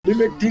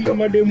Nimetinga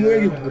mademu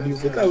wengi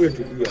producer kama wewe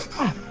tulia.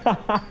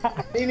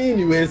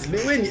 Nini Wesley,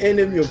 wewe ni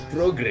enemy of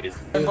progress.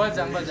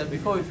 Ngoja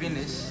before we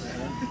finish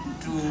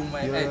to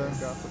my ex.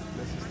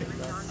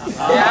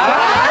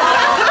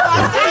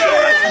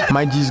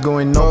 My G's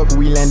going up,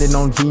 we landed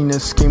on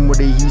Venus. Skin with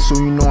a heat, so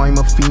you know I'm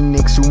a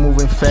phoenix. You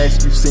moving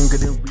fast, you sink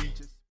the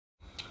reaches.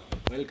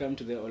 Welcome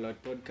to the All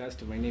Out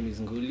Podcast. My name is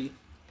Nguli.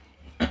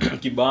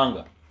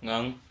 Kibanga,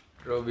 Ngang,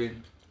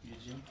 Robin,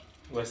 Eugene,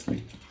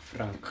 Wesley,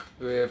 Frank.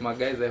 my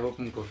guys, I hope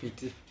mko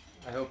fiti.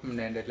 I hope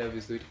mnaendelea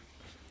vizuri.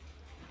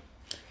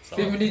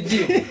 Simni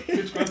gym.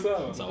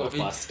 sawa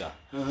faster.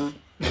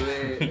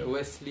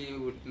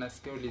 Wesley,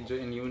 nasikia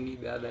ulijoin uni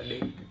the other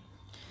day.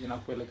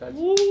 Inakupelekaje?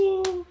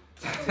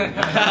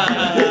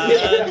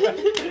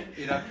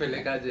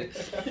 Inakupelekaje?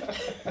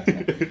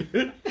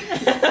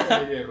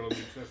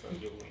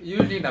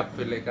 Uni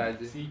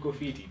inakupelekaje? Siko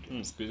fiti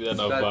tu. Sikuzi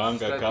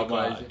anavanga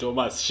kama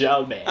Thomas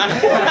Shelby.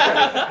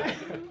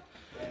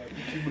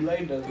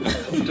 Blinders.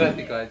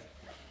 Strategy.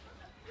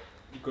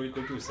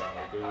 Iko tu sawa.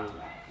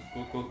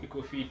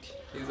 Iko fiti.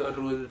 Hizo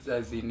rules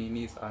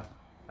azinini sana.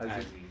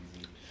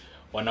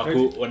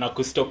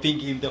 Wanaku stopping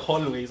in the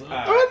hallways.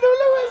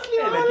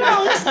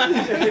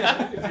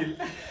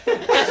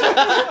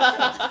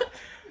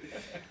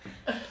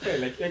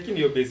 Lakini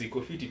hiyo basic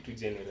ofiti tu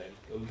generally.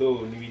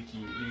 Although ni wiki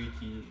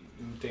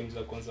times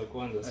za kwanza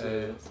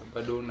so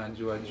bado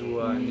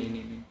unajua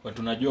nini.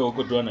 Watu najua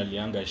huko tu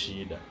analianga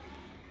shida.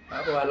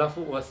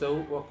 Alafu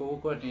wako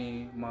huko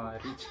ni ma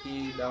rich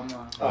kid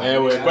ama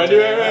Wewe kwani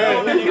wewe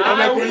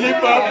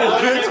amekulipa hapo.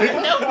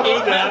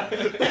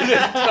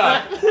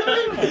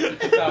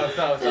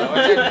 Sawa.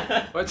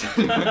 Wacha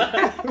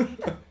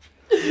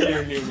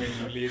ni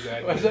umeniuliza.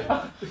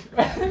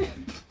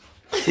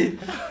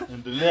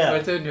 Endelea.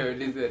 Wacha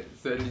niulize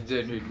swali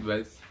genuine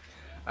basi.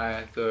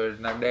 So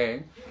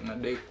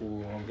nadai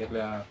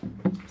kuongelea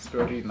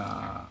story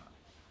na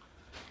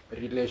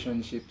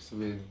relationships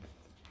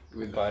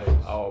with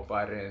our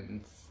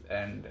parents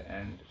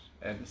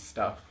and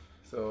stuff.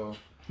 So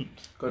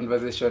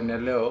conversation ya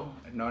leo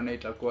naona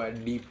itakuwa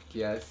deep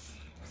kiasi.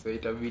 So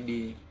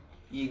itabidi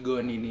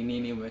ego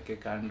nini mweke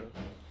kando.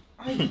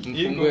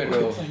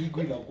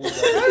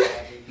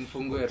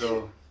 Mfungue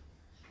roho.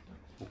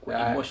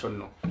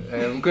 Emotional.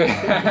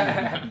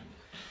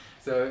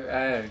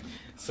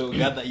 So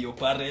gather your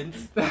parents.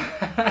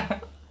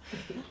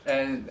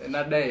 And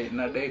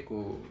nadai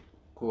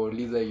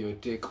kuuliza your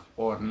take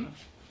on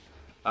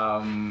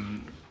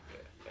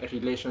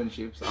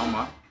relationships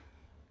ama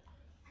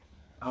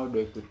how do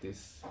I put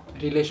this?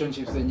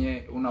 Relationships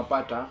zenye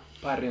unapata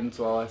parents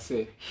wa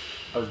wase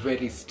are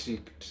very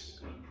strict.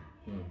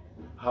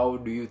 How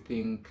do you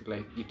think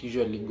like it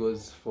usually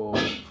goes for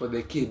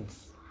the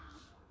kids?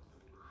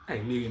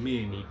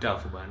 Mimi ni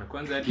tough bana.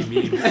 Kwanza hadi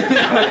mimi.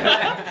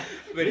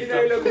 Very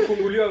tough. Ile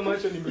kufunguliwa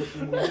macho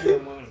nimefunguliwa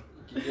maana.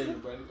 Kijana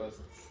nyumbani kwa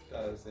sasa.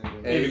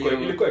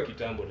 Ilikuwa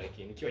kitambo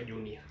lakini nikiwa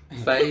junior.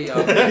 Sahi.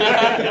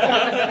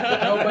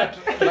 No, but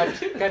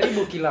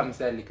karibu kila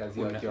msali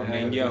kazi wake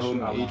Unaingia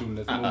home hii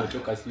mnasema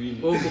umetoka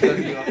swili. Huko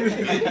kazi wako.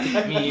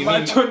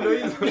 Macho ndo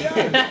hizo.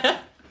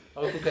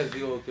 Huko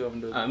kazi wako ukiwa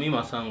mdogo. Mimi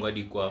masango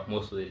hadi kwa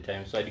most of the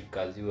time so hadi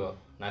kaziwa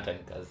na hata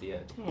nikazia.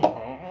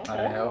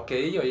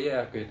 Okay, hiyo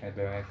yako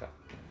inaeleweka.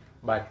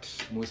 But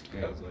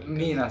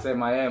mimi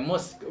nasema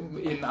most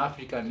in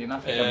African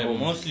homes,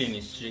 Mostly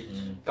ni strict.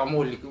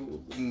 kama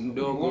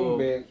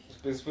mdogo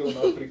specific on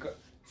Africa.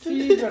 si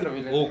ndio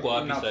vile Huko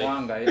wapi sasa?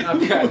 inakuanga in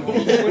African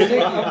homes.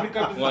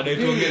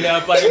 Wanaituongelea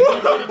hapa ni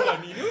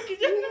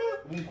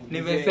nini?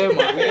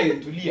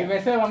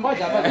 Nimesema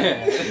ngoja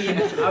basi. In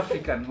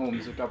African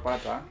homes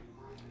utapata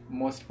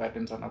most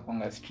parents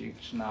wanakuanga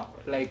strict na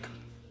like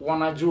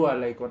wanajua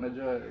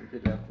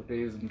vile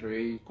kutaise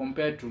mtoi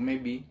compared to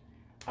maybe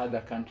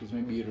other countries,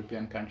 maybe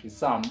European countries,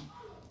 some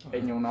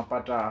enye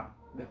unapata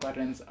the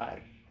parents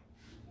are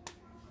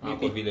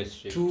maybe vile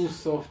strict. too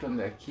soft on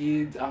their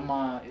kids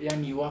ama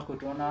yani wako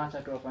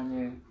tunaacha tu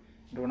wafanye,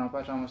 ndio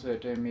unapata most of the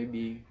time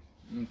maybe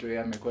mtu yeye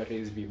amekuwa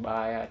raised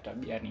vibaya,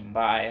 tabia ni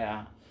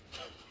mbaya.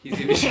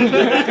 Hizi vitu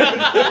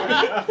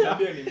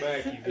tabia ni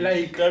mbaya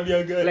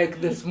kivi. like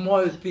the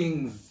small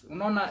things.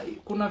 Unaona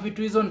kuna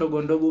vitu hizo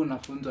ndogo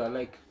unafunzwa,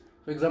 like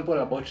for example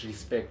about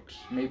respect,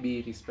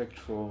 maybe respect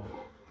for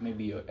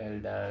maybe your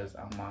elders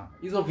ama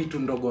hizo vitu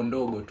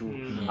ndogo tu.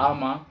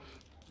 Ama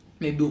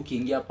maybe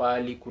ukiingia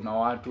pahali kuna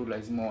watu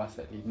lazima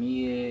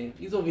wasalimie,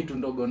 hizo vitu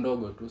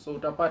ndogo tu. So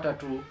utapata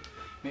tu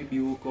maybe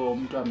huko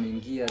mtu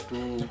ameingia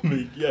tu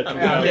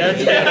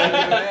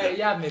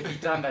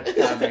amepitanga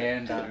tu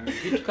ameenda,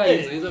 vitu kama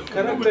hizo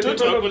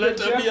Mtoto anakula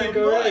tabia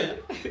mbaya.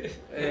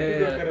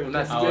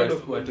 unasikia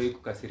watu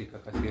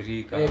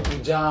kukasirika.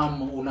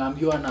 Kujam,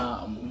 unaambiwa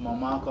na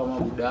mamako ama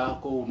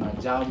budako,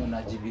 unajam,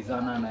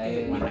 unajibizana na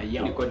yeye.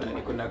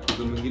 Niko na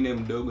kitu mwingine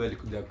mdogo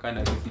alikuja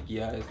kana sisi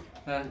kiasi.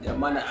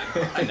 Jamani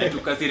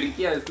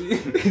anatukasirikia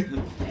si.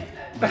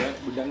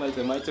 Budanga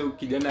alisemacho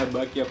kijana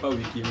baki hapa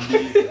wiki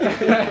mbili.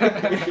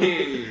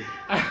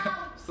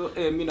 So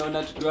mimi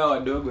naona tukiwa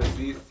wadogo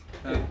sisi.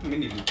 Mimi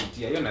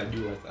nilipitia hiyo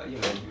najua sasa, hiyo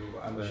najua.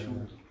 I'm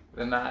sure.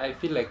 And I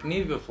feel like ni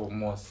hivyo for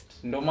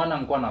most. Ndio maana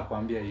nilikuwa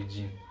nakwambia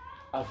Eugene,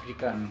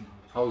 African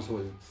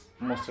households,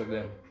 most of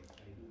them.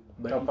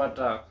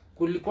 Utapata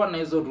kulikuwa na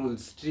hizo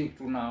rules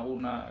strict,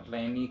 una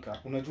lainika.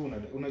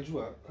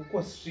 Unajua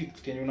kukua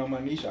strict kenye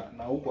unamaanisha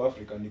na huko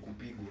Afrika ni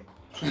kupigwa.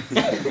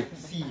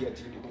 Si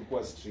ati ni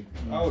kukua strict.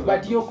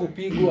 But hiyo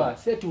kupigwa,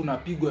 seti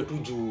unapigwa tu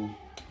juu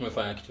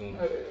umefanya kitu.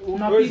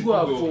 Unapigwa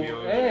Hawezi for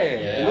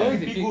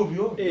hawezi pigwa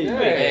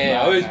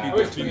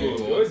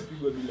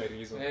bila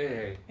reason.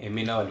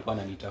 Mimi nao walikuwa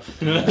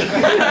wananitafuta.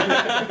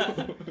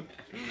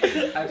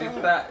 Ati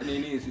sasa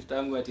nini sister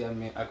yangu ati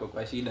ako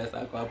kwa shida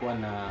sasa ako hapo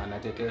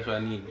anateteshwa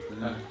nini?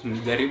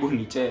 Nijaribu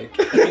ni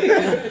check.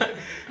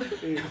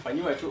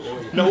 Fanywa tu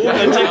Na huo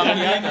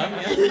unacheka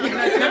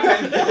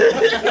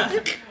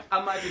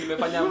ama ati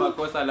nimefanya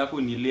makosa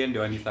alafu nilie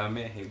ndio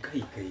wanisamehe.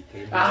 Kai.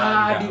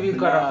 hadi mimi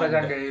kwa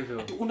nafanya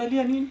hivyo.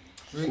 Unalia nini?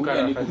 Mimi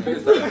kwa nafanya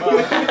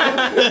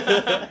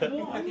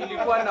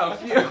Nilikuwa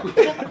naofia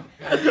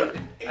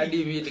hadi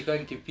mimi nilikuwa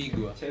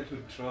nikipigwa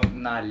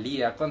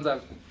nalia. Kwanza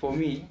for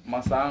me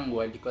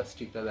masangu alikuwa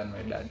stricter than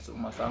my dad, so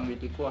masangu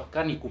ilikuwa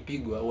kani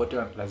kupigwa wote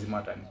lazima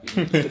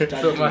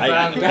atanipiga. So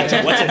masangu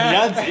wacha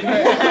nianze.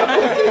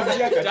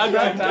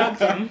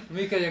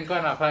 mimi kaje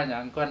nilikuwa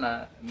nafanya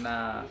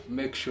na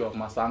make sure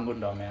masangu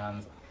ndo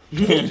ameanza.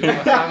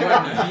 Masangu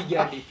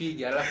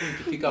anipiga alafu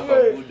nikifika kwa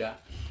buda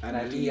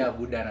analia,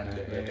 buda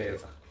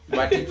ananibembeleza.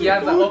 But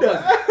ikianza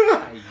opposite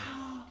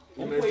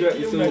Unajua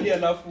unalia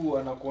alafu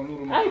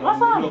anakuonuru na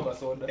kwa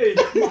soda.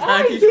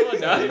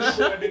 Akisoda.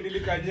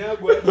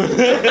 Nilikanyagwa.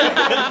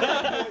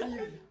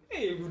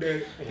 Buda.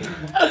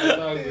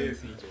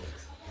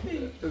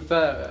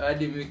 sasa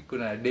hadi mimi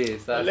kuna day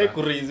sasa. Like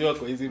kuraiziwa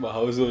kwa hizi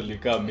household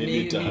kama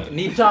military.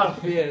 Ni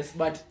tough, yes,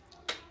 but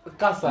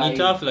kasa Ni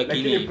tough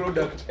lakini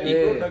product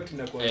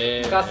inakuwa.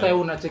 Kasa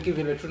unacheki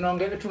vile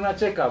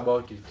tunacheka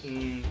about it.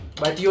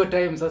 But hiyo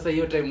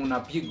time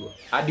unapigwa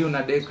hadi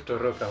unadai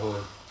kutoroka huko.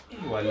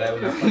 Wallahi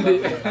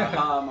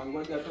unapata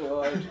mangoja tu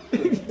watu.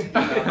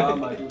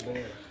 Hama tu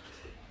baya.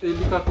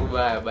 Ilikuwa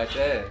kubaya but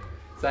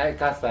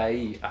kasa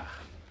hii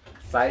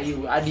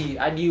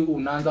hadi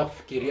unaanza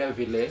kufikiria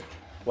vile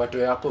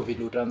watu wako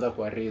vile utaanza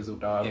kwa raise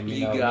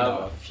utawapiga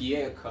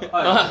fieka.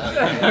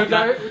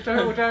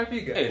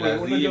 utawapiga.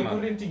 Unajua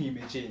parenting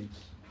imechange.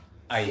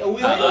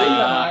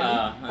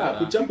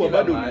 kuchapwa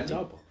bado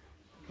unachapa.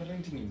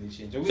 Parenting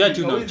imechange. Sasa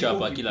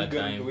tunachapa kila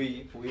time.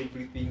 For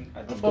everything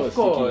Of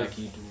course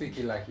si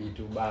kila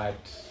kitu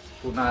but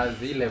kuna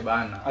zile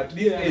bana. At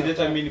least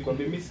hata mimi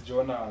nikwambia mimi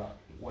sijaona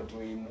watu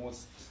wa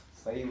most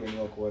sahi wenye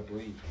wako watu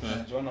hii.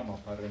 Sijaona ma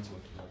parents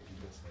watu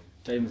wapiga sahi.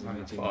 Times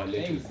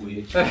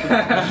imechange.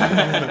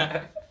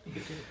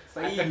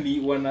 Sahi ni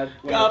wana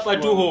hapa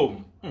tu home.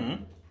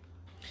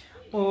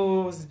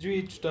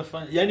 Sijui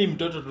tutafanya. Yaani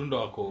mtoto tu ndo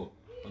wako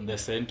on the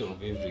center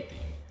of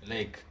everything.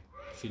 Like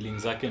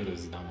feelings zake ndo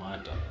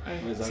zinamata.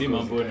 Si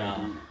mambo na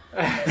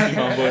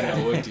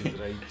what is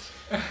right.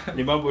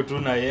 Ni mambo tu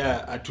na yeye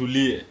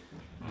atulie.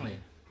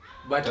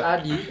 But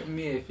hadi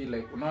me feel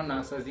like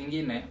unaona saa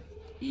zingine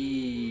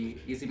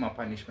hizi ma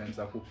punishments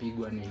za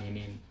kupigwa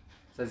nini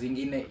saa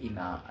zingine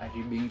ina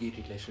haribingi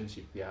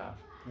relationship ya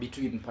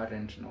between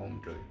parent na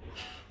mtoto.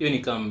 Hiyo ni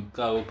kama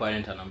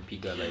parent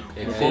anampiga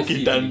like Kwa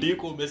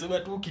kitandiko umesema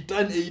tu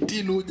kitan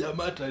 18 huyu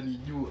jamaa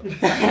atanijua.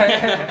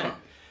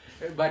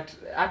 But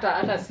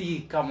hata si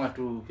kama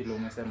tu vile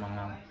umesema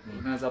ngam.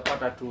 Unaweza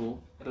pata tu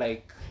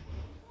like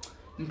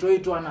mtu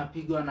yetu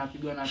anapigwa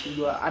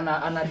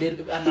ana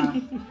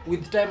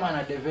with time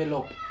ana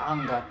develop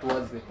anger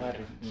towards the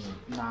parent.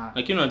 Na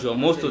lakini unajua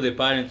most of the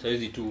parents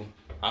hizi tu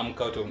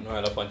amka out of nowhere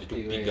alafu anze tu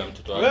kupiga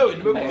mtoto wake. Wewe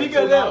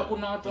nimekupiga leo.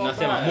 Kuna watu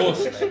Unasema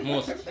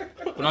most.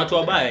 Kuna watu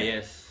wabaya,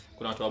 yes.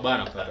 Kuna watu wabaya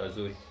na kuna watu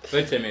wazuri.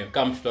 Wewe tuseme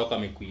kama mtoto wako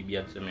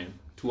amekuibia tuseme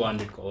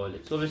 200 kwa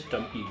wallet. So wewe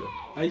utampiga.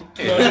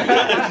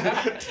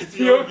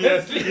 Sio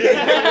obviously.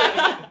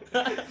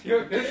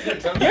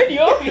 Yaani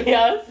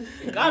obvious.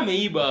 Kama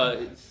ameiba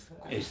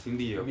Si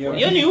ndio?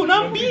 yaani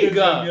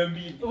unampiga.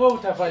 wewe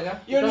utafanya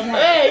Hiyo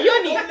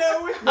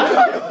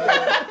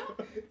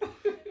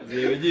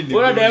ni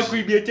bora dai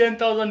kuibia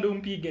 10,000 ndio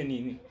mpige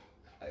nini?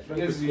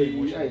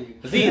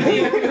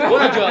 Zizi.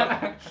 Unajua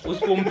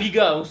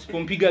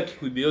usipompiga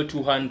akikuibia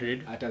 200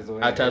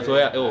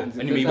 atazoea.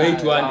 Nimeiba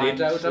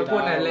 200.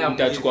 utakuwa unaelewa.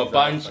 Mtachukua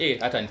punch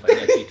hata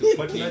nifanyia kitu.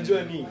 But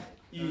unajua ni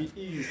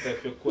hii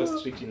stuff ya kuwa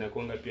strict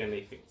inakuanga pia na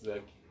effects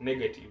zake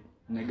negative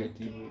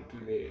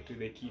to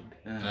the kid.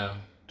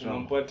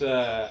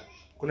 Tunampata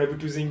kuna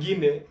vitu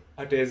zingine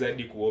hataweza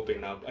hadi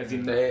kuopen up as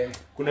in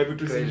kuna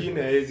vitu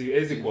zingine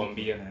hawezi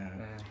kuambia.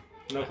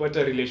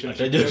 Unapata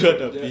relationship Atajua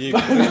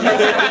atapiga.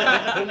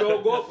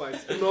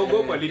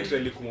 unaogopa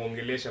literally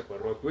kumuongelesha kwa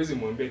rock. Huwezi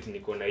mwambie ati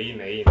niko na hii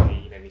na hii na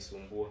hii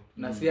inanisumbua.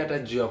 Na si hata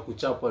juu ya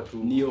kuchapwa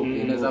tu.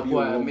 Inaweza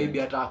kuwa maybe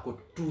hata ako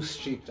too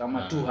strict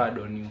ama too hard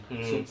on you.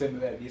 So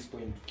tuseme at this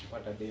point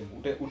ukipata dem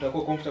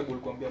utakuwa comfortable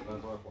kuambia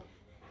panga wako.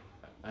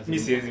 Mimi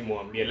siwezi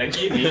muambia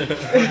lakini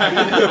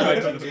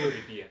wakati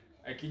nzuri pia.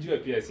 Akijua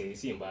pia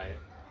si mbaya.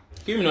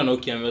 Kimi naona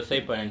ukiambia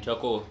sasa parent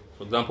yako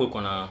for example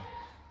uko na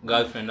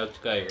girlfriend au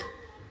tukae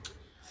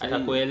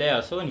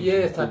atakuelewa so ni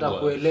yes mkubwa.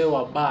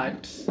 atakuelewa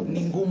but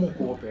ni ngumu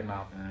kuopen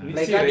up Ni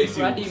like si hadi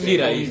rahisi. hadi si mimi-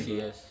 rahisi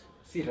yes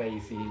si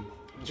rahisi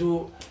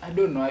juu I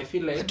don't know I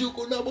feel like Ati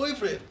uko na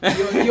boyfriend.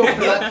 hiyo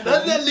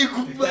platform Nani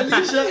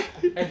alikubalisha?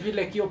 I feel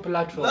like hiyo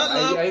platform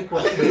Lala.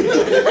 haikuwa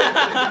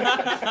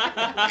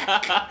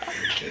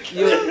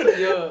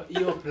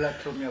hiyo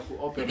platform ya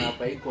kuopen up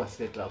haikuwa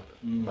set up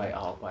by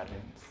our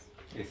parents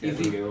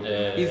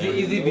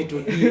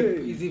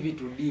hizi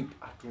vitu deep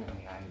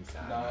hatuongeani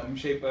sana Na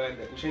mshaipewa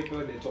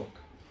the talk.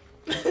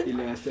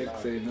 ile ya sex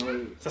and all.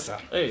 Sasa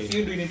hey.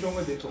 Sio ndio inaitwa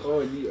the talk.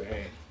 Oh, hiyo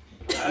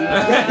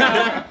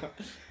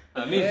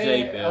mimi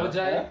sijaipea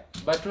hauja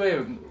but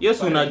wewe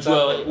yes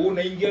unajua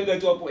Unaingianga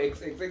tu hapo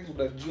xxx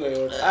unajua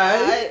yote.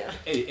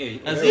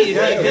 Azizi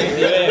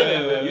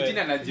wewe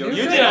Eugene anajua.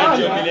 Eugene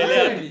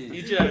anajiongelelea Si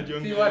Eugene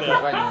anajiongelelea watu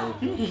wafanye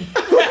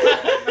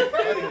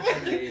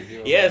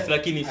hivyo. yes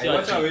lakini sio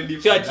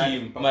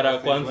ati mara ya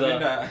kwanza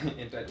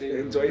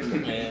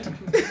enjoyment. eh,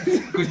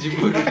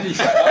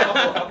 kujiburudisha.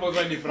 Hapo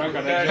sasa ni Frank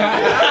anajua.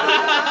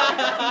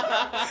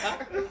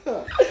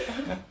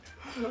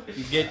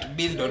 You get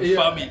build on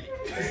Yeah. family.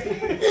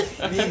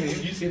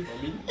 You say for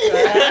me.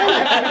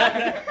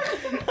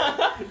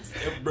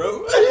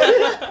 Bro.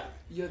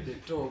 You're the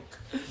talk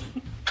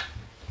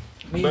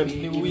But maybe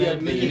ni ime-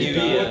 weird, maybe- ni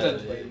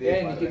important by the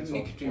Yeah, parents ni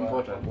of kitu wa-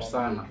 important wa-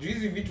 sana. Juu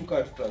hizi vitu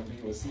kaa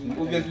tutaambiwa, si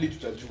obviously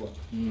tutajua.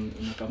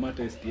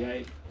 Unakamata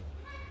STI.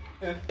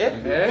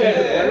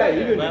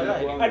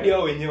 hadi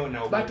hao wenyewe but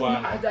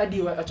wanaogopa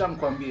hadi acha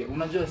nikwambie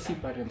unajua si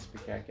parents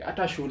peke yake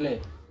hata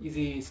shule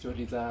hizi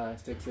stories za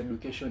sex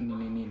education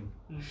nini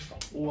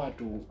huwa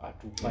tu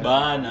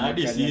bana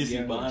hadi sisi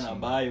bana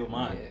bayo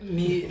man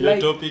ni ile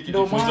topic ndo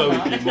ilifunza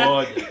maana- wiki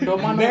moja ndo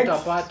maana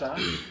utapata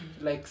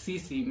like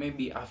sisi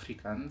maybe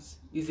Africans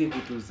hizi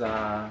vitu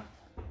za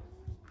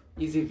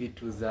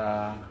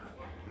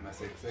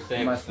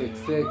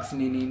sex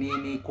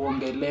nini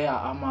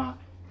kuongelea ama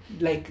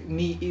like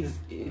ni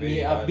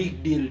a big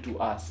deal to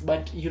us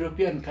but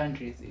European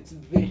countries it's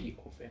very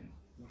open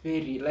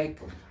very like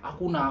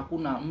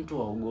hakuna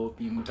mtu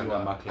aogopi mtu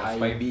Tanga class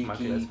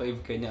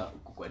 5 Kenya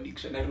kwa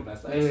dictionary una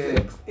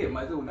sex.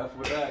 maze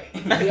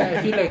unafurahi. yeah,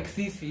 I feel like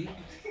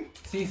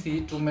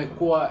sisi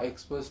tumekuwa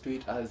exposed to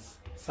it as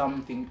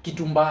something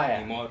kitu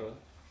mbaya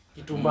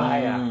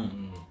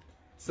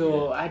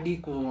so hadi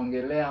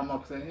kuongelea ama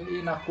kusema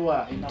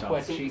inakuwa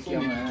tricky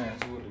ama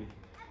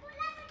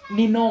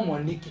ni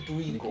normal ni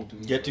kitu iko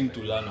getting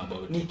to learn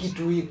about ni it.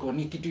 kitu iko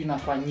ni kitu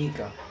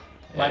inafanyika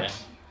but Yeah.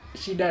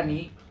 shida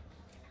ni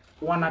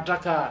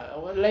wanataka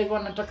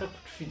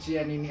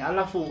kutufichia nini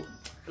alafu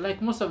like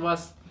most of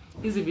us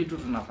hizi vitu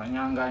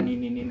tunafanyanga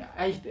nini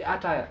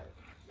hata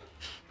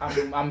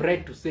I'm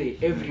ready to say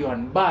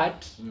everyone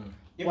but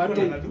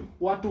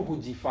watu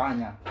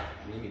hujifanya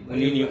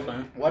nini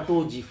ufanye watu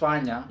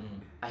hujifanya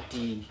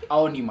ati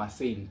au ni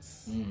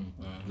masaints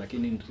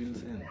Lakini in real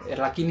sense.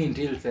 lakini in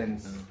real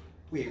sense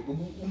Wait,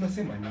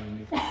 unasema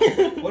nini?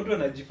 Watu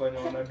wanajifanya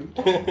wanadu.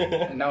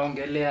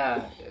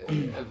 naongelea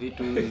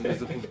vitu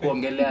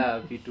kuongelea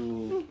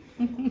vitu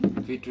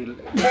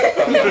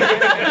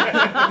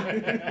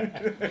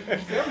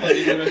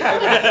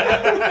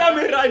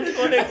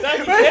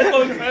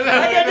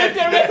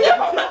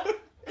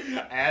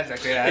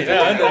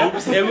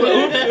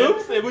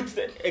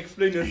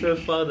explain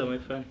yourself further my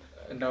friend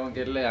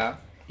naongelea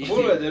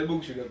Mbona unajaribu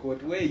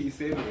kusugarcoat? Wewe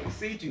iseme,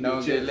 say it in your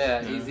chest.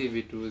 naongelea hizi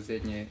vitu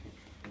zenye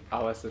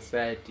our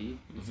society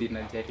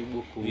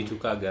zinajaribu vitu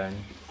kaa gani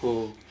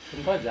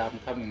ngoja I'm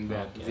coming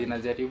there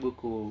zinajaribu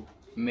ku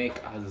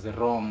make us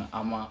wrong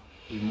ama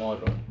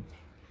immoral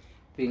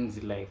things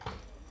like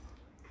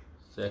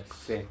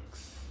sex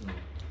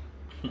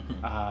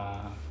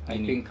I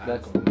think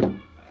that's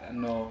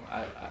no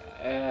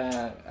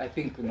I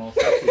think no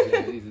sex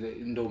is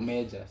ndo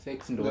major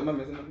sex ndo Kama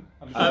amesema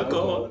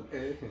alcohol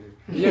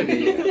hiyo ni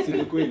Si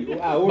kweli.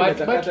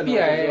 but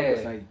pia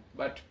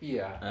but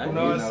pia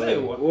kuna wasee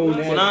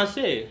kuna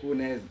wasee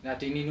Unaweza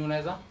ati nini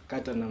unaweza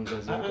kata na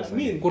mzazi wako sasa.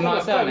 mimi kuna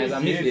wasee wanaweza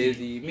mimi mimi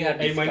siwezi mimi hadi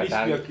haimaanishi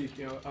sikatai.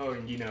 pia hao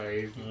wengine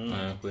hawawezi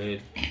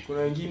kweli kuna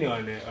wengine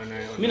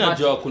mimi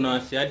najua kuna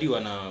wasee hadi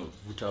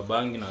wanavuta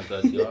bangi na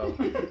wazazi wao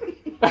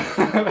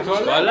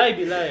walai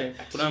bilai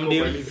kuna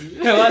mdemu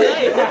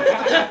walai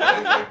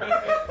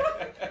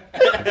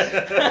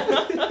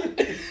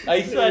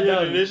I swear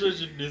down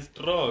Relationship is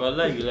strong.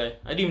 walai bilai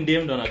hadi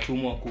mdemu ndo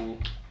anatumwa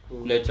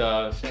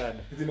kuleta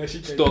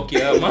zinashika stock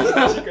ya ama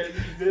zinashika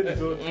hizi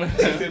zote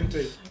same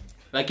time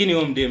lakini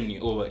huyo mdemu ni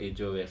over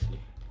age obviously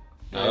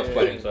na alafu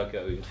parents wake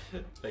wawili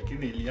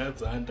Lakini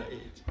ilianza under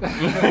age.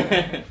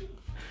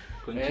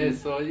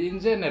 So in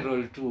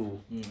general too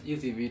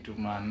hizi vitu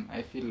man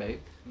I feel like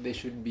they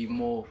should be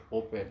more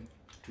open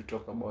to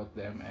talk about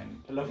them and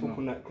alafu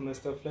kuna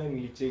stuff fulani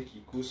nilicheki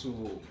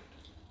kuhusu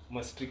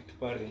ma strict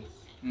parents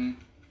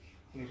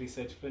ni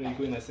research fulani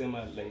ilikuwa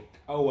inasema like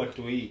au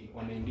watu hii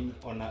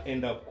wana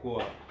end up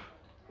kuwa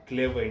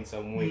clever in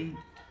some way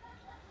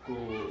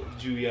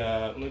juu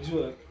ya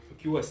unajua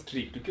ukiwa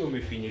strict ukiwa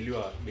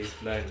umefinyiliwa base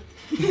fulani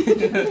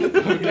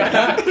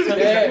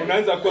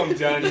unaanza kuwa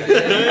mjanja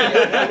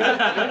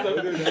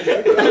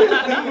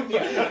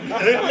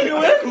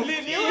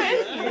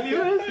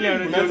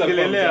unaanza kuwa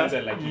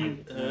mjanja lakini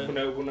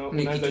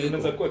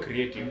unaanza kuwa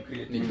creative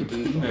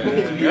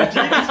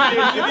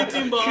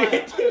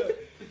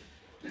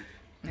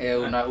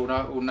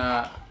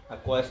una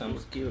acquire some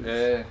skills.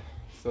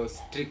 so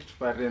strict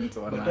parents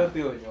wana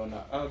Watapi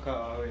wenyeona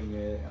aka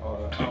wenye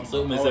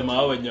So umesema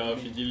hao wenye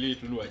wafijili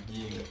tu ni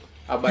wajinga.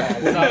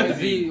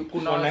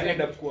 kuna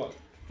wanaenda kuwa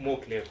more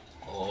clever.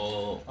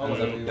 au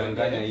za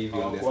kudanganya hivi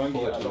on the spot.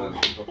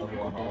 kutoka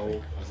kwa hao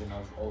hazina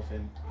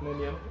often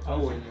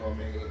au wenye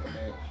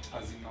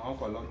hazina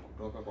wako allowed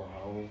kutoka kwa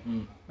hao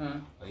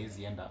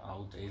haizi enda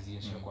out haizi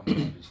ishi kwa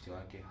best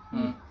wake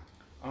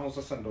au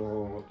sasa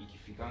ndo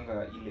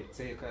ikifikanga ile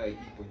seka hii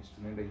point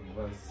tunaenda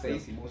university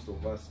sasa most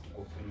of us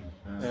tuko free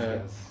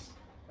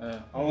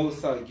au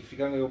sasa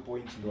ikifikanga hiyo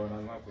point ndo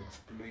wanaanza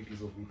kuexploit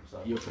hizo vitu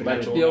sana.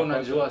 But pia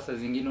unajua saa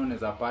zingine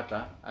unaweza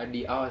pata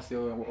hadi hawa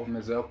sio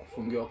wamezoea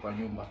kufungiwa kwa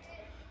nyumba,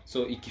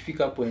 so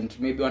ikifika point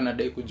maybe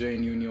wanadai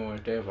kujoin uni or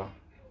whatever,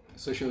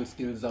 social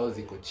skills zao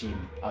ziko chini,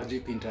 hawajui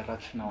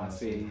kuinteract na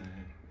wasee,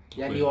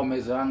 yani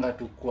wamezoanga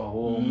tu kwa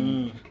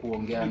home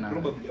kuongea na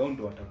probably hao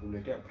ndo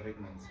watakuletea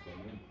pregnancy kwa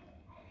nini.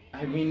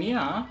 I mean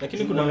yeah,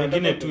 Lakini kuna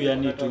wengine tu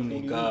yani tu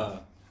nikaa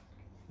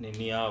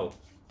nini yao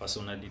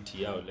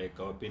personality yao like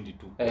hawapendi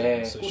tu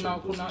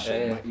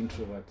kuna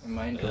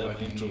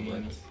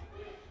introverts.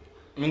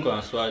 Mimi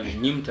kwa swali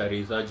ni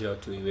mtarizaje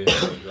watu iwe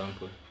for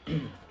example.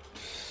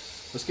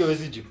 Usikie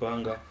wezi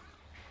jipanga.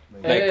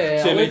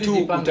 Sema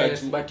tu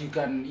but you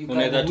can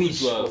unaweza tu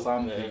wish for jua,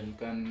 something, you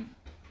can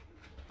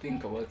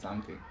think about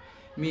something.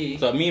 Me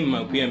so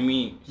mimi pia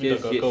mimi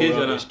siwezi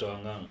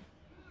Nganga.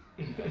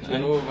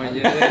 Hello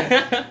majere.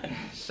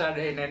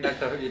 Shada inaenda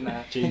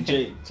ina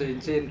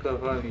chain kwa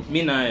family.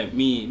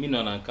 Mimi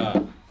naona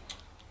ka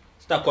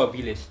sitakuwa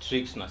vile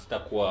strict na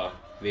sitakuwa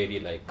very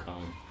like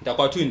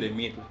nitakuwa tu in the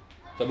middle.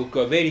 Sababu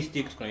kwa very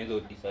strict kuna hizo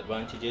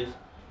disadvantages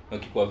na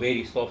ukikuwa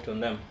very soft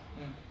on them.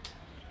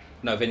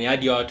 Na venye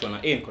hadi watu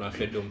wana kuna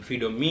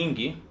freedom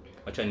mingi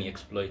acha ni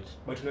exploit.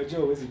 But unajua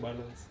huwezi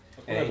balance.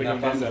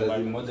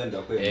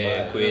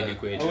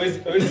 Kweli. Hawezi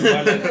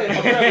balance.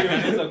 Hakuna vile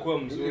unaweza kuwa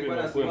mzuri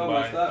na kuwa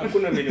mbaya.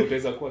 Hakuna vile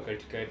unaweza kuwa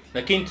katikati.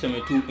 Lakini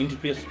tuseme tu into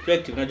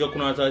perspective, unajua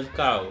kuna wazazi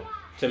kao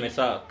tuseme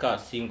saa ka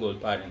single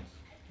parents,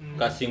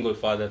 ka single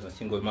fathers na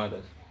single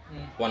mothers.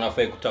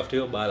 Wanafai kutafuta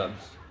hiyo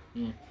balance.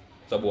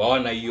 Sababu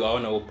hawana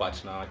hiyo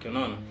partner wake,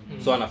 unaona?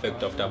 So wanafai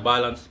kutafuta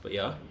balance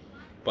ya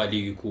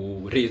pali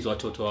ku raise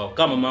watoto wao.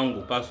 Kama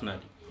mamangu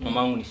personally,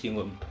 mamangu ni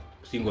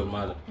single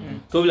mother.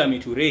 So vile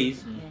to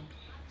raise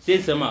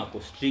siwezi sema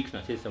ako strict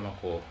na siwezi sema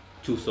ako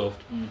too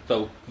soft.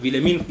 So vile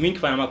mimi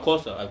nikifanya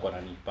makosa alikuwa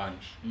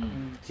ananipunch.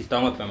 Sister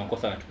wangu akifanya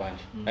makosa anatupunch.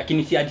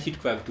 Lakini si hadi si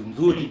tukifanya vitu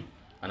nzuri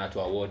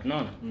anatoa award,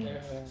 unaona?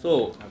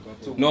 So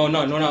no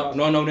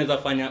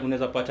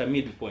unaweza pata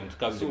middle point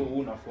kabla. So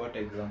unafuata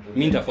example.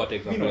 Mimi nitafuata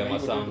example ya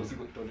Masango.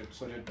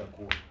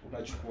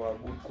 Unachukua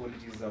good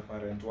qualities za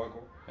parent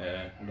wako.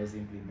 Unaweza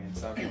implement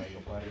sasa kwa hiyo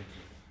parent.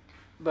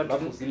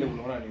 But zile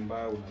unaona ni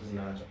mbaya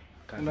unaziacha.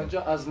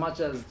 Unajua as much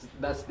as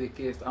that's the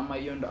case, ama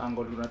hiyo ndo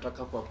angle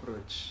unataka ku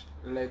approach.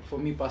 Like for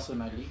me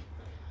personally,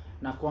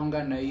 na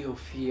kuanga na hiyo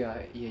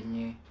fear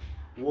yenye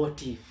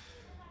what if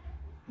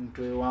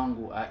mtoe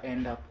wangu I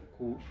end up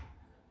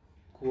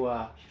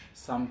kuwa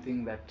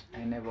something that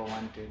I never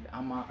wanted,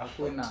 ama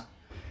hakuna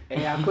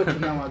hapo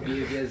tuna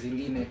mabehavior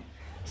zingine,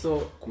 so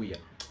kuya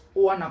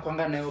huwa na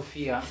kuanga na hiyo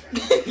fear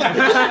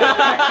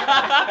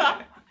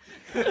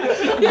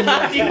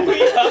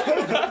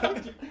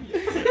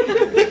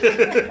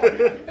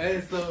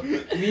so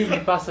mimi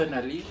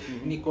personally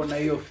niko na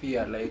hiyo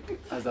fear like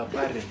as a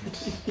parent,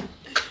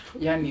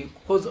 yani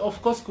because of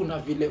course kuna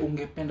vile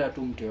ungependa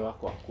tu mtoe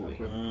wako akue.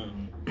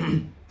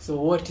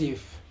 So what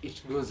if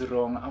it goes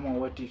wrong, ama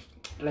what if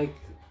like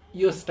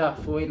hiyo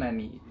stuff wewe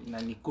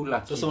inanikula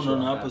kichwa. Sasa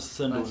unaona hapo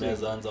sasa ndio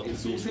unaweza anza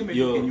kusema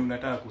hiyo yenye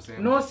unataka kusema.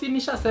 No, si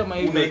nishasema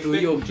hivyo tu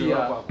hiyo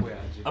pia.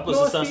 Hapo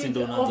sasa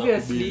ndio unaanza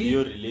kubuild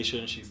hiyo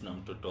relationship na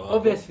mtoto wako.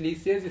 Obviously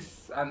siwezi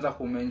anza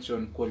ku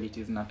mention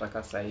qualities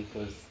nataka sahi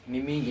cause ni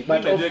mingi,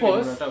 but of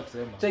course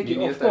check it,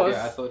 of course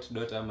I thought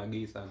daughter ama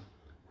gay sana.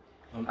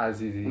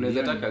 Azizi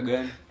Unaweza taka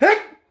gani?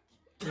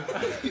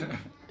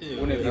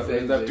 Unaweza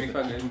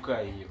prefer kutuka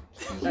hiyo.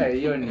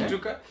 Hiyo ni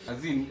Kutuka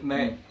azin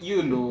na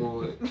hiyo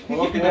ndo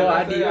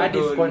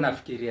hadi siko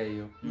nafikiria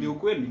hiyo. Ni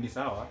ukweli ni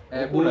sawa.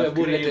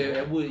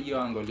 Hebu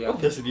hiyo angle yako.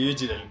 Obviously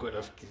Eugene alikuwa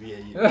anafikiria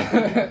hiyo.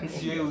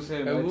 Sio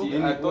useme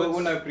ati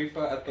una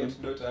prefer I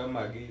thought daughter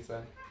ama gay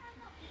sana.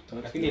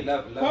 Lakini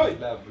love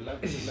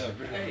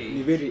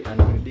ni very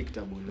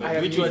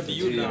unpredictable. Which one do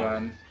you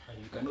know?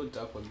 you cannot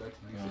tap on that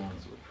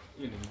difference.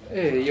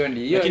 Hiyo ni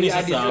hiyo. Lakini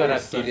hadi sasa siko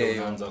nafikiria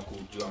hiyo. unaanza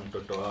kujua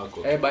mtoto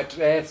wako. But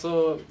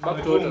so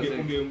back to what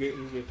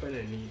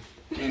ungefanya nini?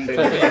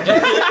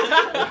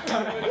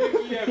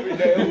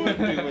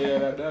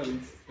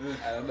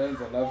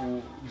 Anadance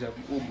alafu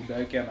buda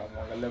yake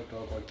anamwangalia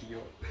kutoka kwa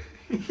kioo.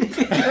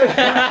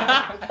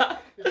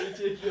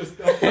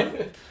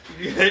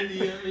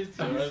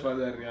 His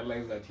father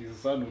realized that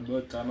his son would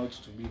not turn out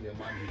to be the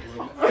man he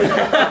was.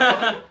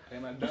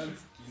 And a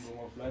dance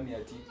ngoma fulani ya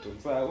TikTok.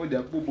 Sasa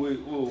hoja kubwa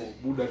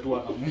buda tu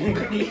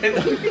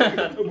anamuangalia.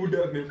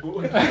 Buda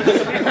amebona.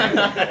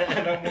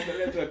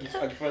 Anamuangalia tu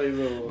akifanya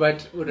hizo.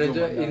 But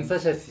unajua in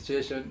such a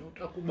situation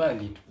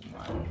utakubali tu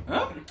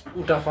man.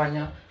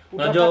 Utafanya.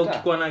 Unajua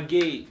ukikuwa na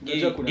gay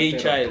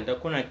child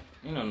hakuna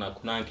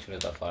kuna kitu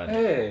unaweza fanya.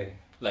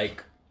 Like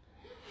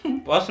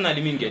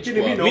personally mimi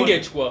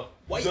ningechukua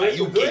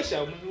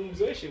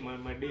mzoeshe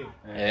madem.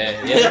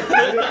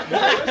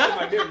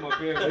 Madem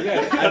mapema.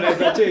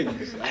 Anaweza change.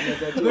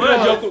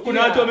 Unajua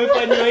kuna watu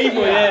wamefanywa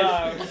hivyo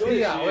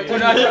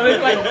kuna watu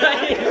wamefanywa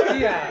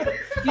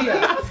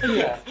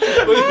Sikia.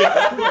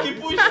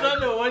 Ukipush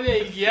sana uone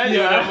ingiaje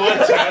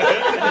unamwacha.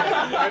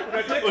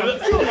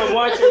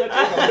 Unamwacha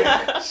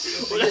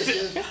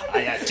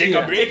Aya, take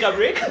a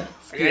break.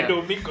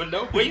 Ndio miko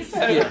na boys.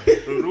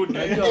 Rudi.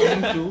 Unajua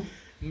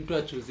mtu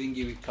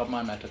achuzingi kama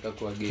anataka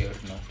kuwa gay or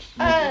not.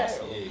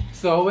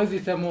 So huwezi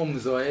sema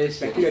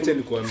umzoeshe. Lakini acha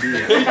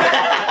nikwambie.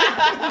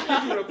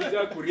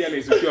 Unakuja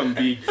kurealize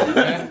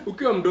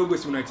ukiwa mdogo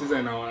si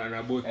unacheza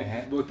na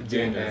both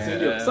genders.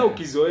 Ndio. Sasa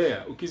ukizoea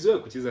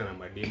kucheza na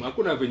mademu,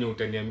 hakuna venye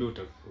utaniambia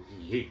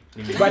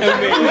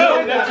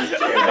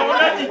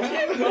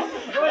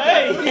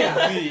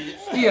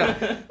Sikia.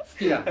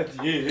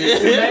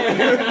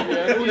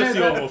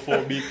 Sio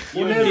homophobic.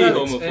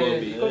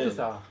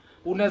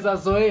 Unaweza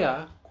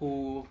zoea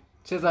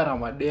kucheza na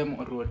madem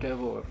or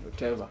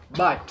whatever.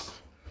 But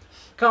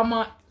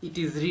kama it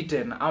is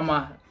written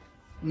ama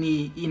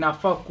ni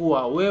inafaa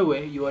kuwa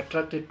wewe you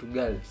attracted to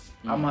girls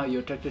ama you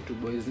attracted to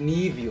boys, ni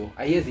hivyo,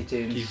 haiwezi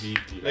change.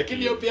 Lakini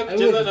hiyo pia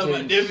kucheza na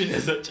madem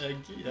inaweza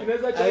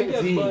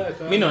changia.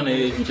 Mimi naona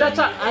hiyo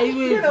Itacha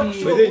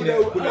haiwezi.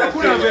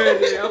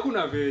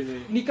 Hakuna venye.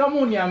 Ni kama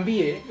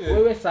uniambie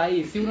wewe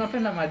sahi si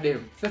unapenda madem.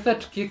 Sasa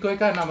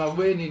tukikuweka na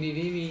mabweni ni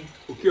nini?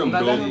 Ukiwa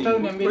mdogo.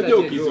 Unajua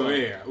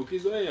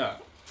ukizoea.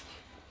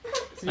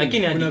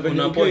 Lakini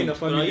kuna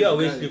point. Unajua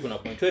Wesley kuna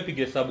point. Wewe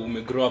piga hesabu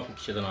umegrow up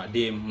ukicheza na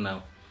madem na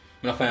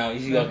unafanya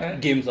hizi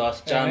games za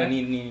wasichana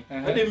nini.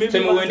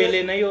 Sema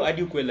uendelee na hiyo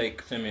hadi ukue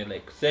like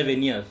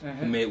 7 years.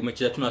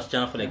 Umecheza tu na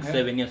wasichana for like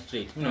 7 years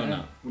straight.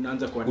 Unaona?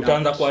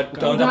 Utaanza kwa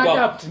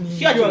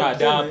si tuna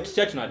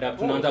adapt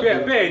tunaanza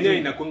pia yenyewe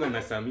inakuanga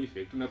na some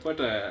effect.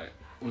 Unapata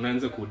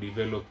unaanza ku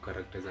develop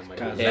characters za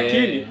madem.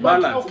 Lakini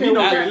balance mimi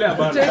naongelea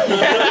balance.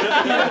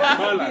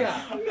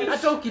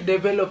 Hata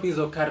ukidevelop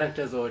hizo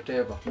characters or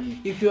whatever,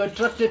 if you are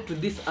attracted to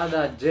this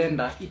other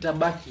gender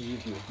itabaki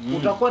hivyo.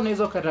 Utakuwa na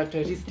hizo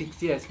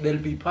characteristics, yes, they'll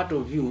be part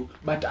of you,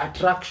 but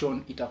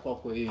attraction itakuwa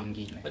kwa hiyo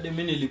nyingine. Hadi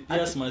mimi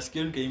nilipia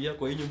maskini kaingia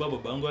kwa hii nyumba,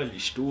 babangu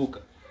alishtuka.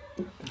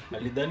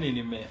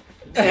 Alidhani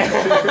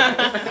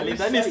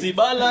si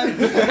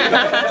balance.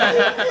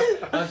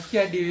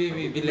 Asikia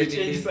hivi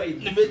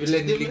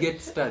vile niliget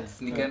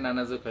studs nikaenda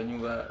nazo kwa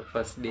nyumba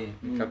first day,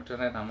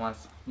 nikakutana na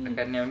Masa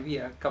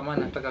akaniambia kama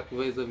nataka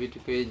kuvaa hizo vitu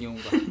kwa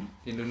nyumba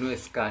ninunue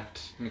skirt,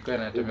 nilikuwa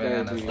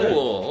natembea na skirt.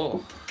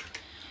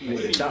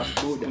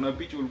 Kuna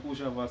picha ulikuwa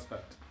ushavaa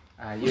skirt.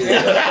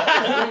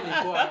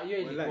 Hiyo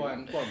ilikuwa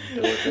mtoto.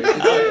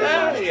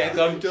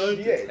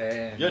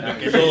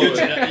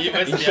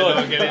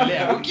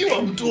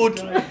 Ukiwa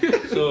mtoto.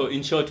 So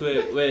in short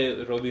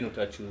we Robin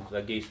utachoose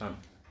the gay son.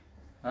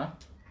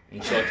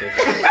 In short.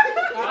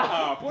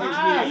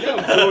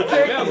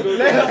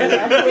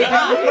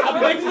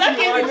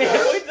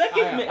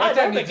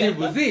 Acha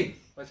nijibu.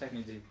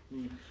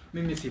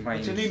 Mimi si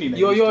mind.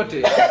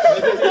 Yoyote.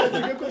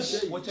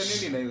 Wacha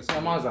nini na hiyo?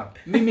 Samaza.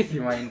 Mimi si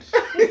mind.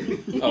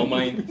 Au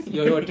mind.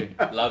 Yoyote.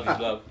 Love is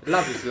love.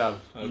 Love is love.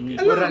 Okay.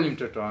 Bora ni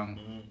mtoto wangu.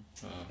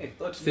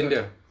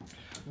 Sindio?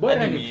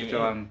 Bora ni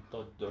mtoto wangu.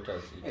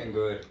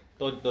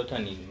 Daughter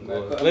ni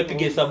ngoro. Wewe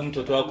piga hesabu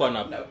mtoto wako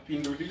ana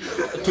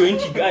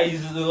 20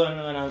 guys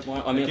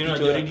wamepita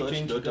already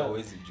 20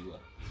 hawezi jua.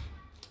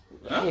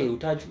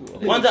 Utajua.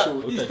 Kwanza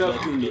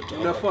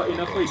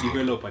inafaa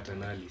develop at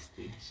an early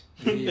stage.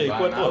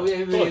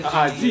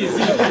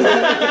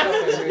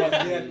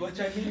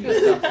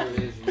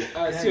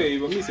 Sio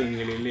hivyo, mimi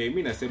siongelele,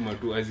 mimi nasema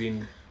tu as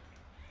in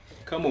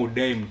kama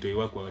udai mtoi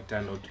wako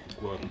watano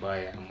tukua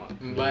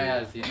mbaya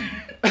azin.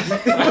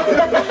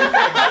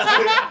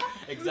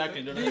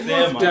 Exactly, ndio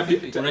nasema.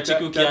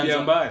 Unacheki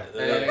ukianza mbaya.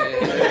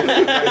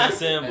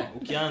 Nasema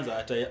ukianza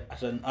at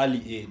an early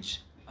age,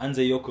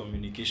 anza hiyo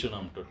communication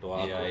na mtoto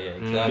wako.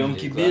 Ndio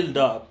mkibuild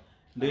up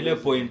ndio ile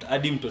point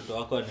hadi mtoto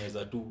wako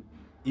anaweza tu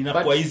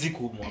inakuwa easy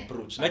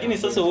kumapproach. Lakini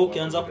sasa wewe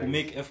ukianza ku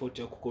make effort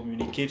ya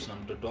kucommunicate na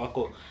mtoto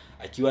wako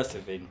akiwa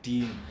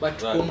 17,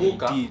 but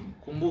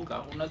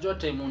kumbuka unajua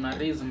time una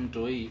raise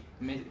mtoi,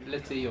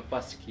 let's say your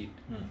first kid,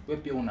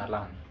 wewe pia una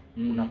learn,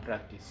 una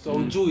practice. So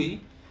ujui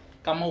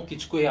kama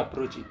ukichukua hii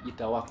approach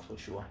ita work for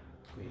sure.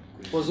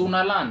 Because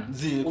una learn,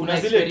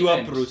 kuna zile tu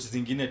approach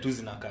zingine tu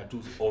zinakaa tu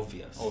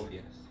obvious.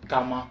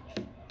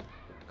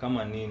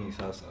 Kama nini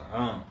sasa?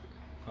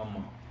 Kama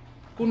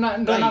kuna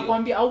ndo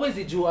nakwambia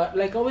hauwezi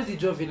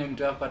jua vile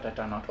mtu wako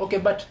ataturn out. Okay,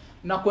 but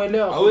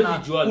nakuelewa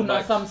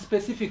kuna some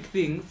specific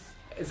things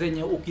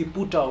zenye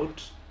ukiput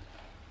out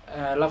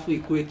alafu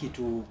ikue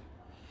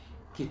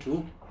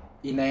kitu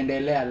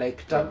inaendelea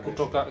like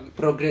kutoka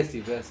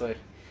progressive sorry.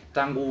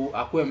 Tangu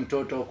akue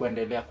mtoto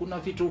kuendelea. Kuna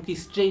vitu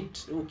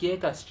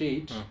ukiweka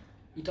straight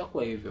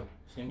itakuwa hivyo.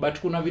 But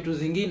kuna vitu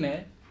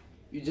zingine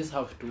you just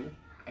have to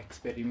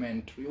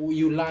experiment.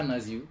 You learn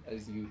as you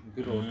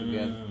grow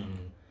together.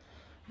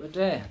 But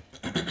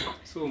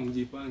so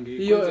mjipange.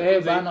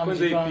 Hiyo bana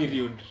mjipange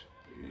period.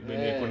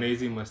 Bene kuna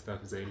hizi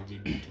mastaf za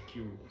LGBTQ.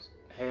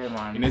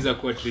 Man. Inaweza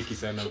kuwa tricky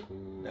sana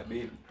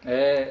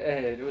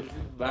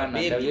bana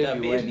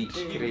baby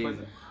crazy.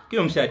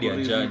 Kio mshadi ya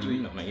judge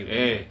na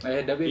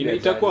hivyo.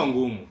 Itakuwa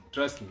ngumu,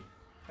 trust me.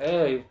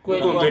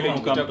 Kweli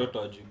kama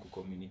mtoto ajui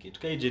kucommunicate.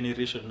 Kai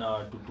generation na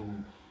watu tu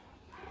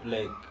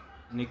like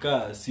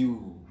nika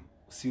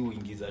si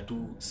uingiza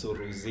tu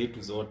sorrow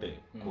zetu zote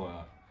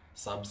kwa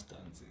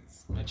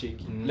substances.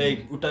 Nacheki.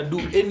 Like utadu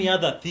any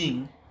other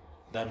thing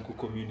than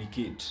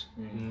kucommunicate.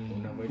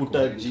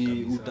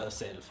 Uta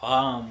self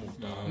harm.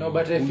 No,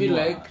 but I feel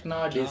like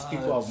nowadays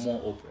people are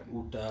more open.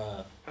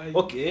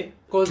 Okay,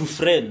 to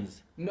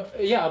friends. No,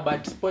 yeah,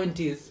 but point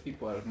is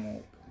people are more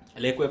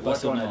open. Like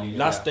personally,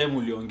 last time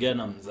uliongea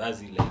na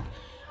mzazi like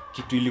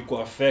kitu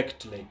ilikuwa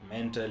affect like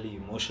mentally,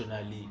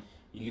 emotionally,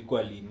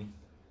 ilikuwa lini?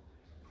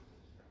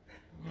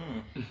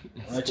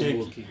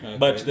 Unacheki.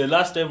 But the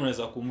last time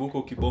unaweza kumbuka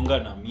ukibonga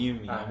na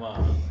mimi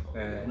ama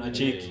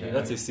unacheki.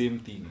 That's the same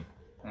thing.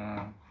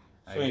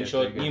 So in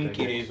short, ni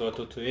mkiraise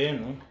watoto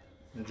wenu,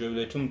 njoo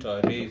vile tu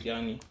mtawaraise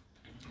yani.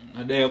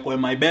 Ndio kwa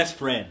my best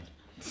friend.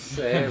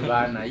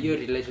 Bana, hiyo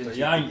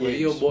relationship,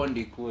 hiyo bond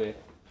ikue.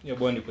 Hiyo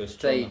bond ikue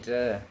straight.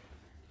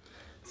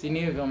 Sini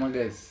hivyo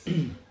guys.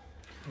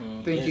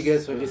 Thank you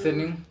guys for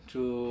listening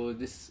to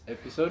this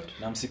episode.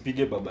 Na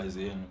msipige baba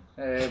zenu.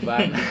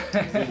 Bana.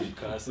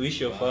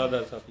 Wish your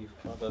fathers happy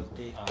Father's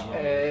Day.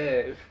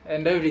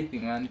 And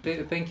everything, and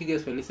thank you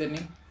guys for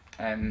listening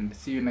and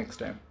see you next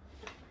time.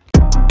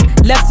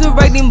 Left to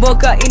right in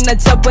Boca in a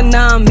chopper,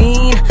 nah, I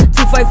mean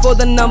 254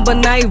 the number,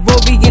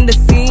 Nairobi in the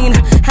scene.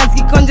 Hands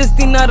keep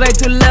congesting, right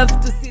to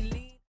left to see.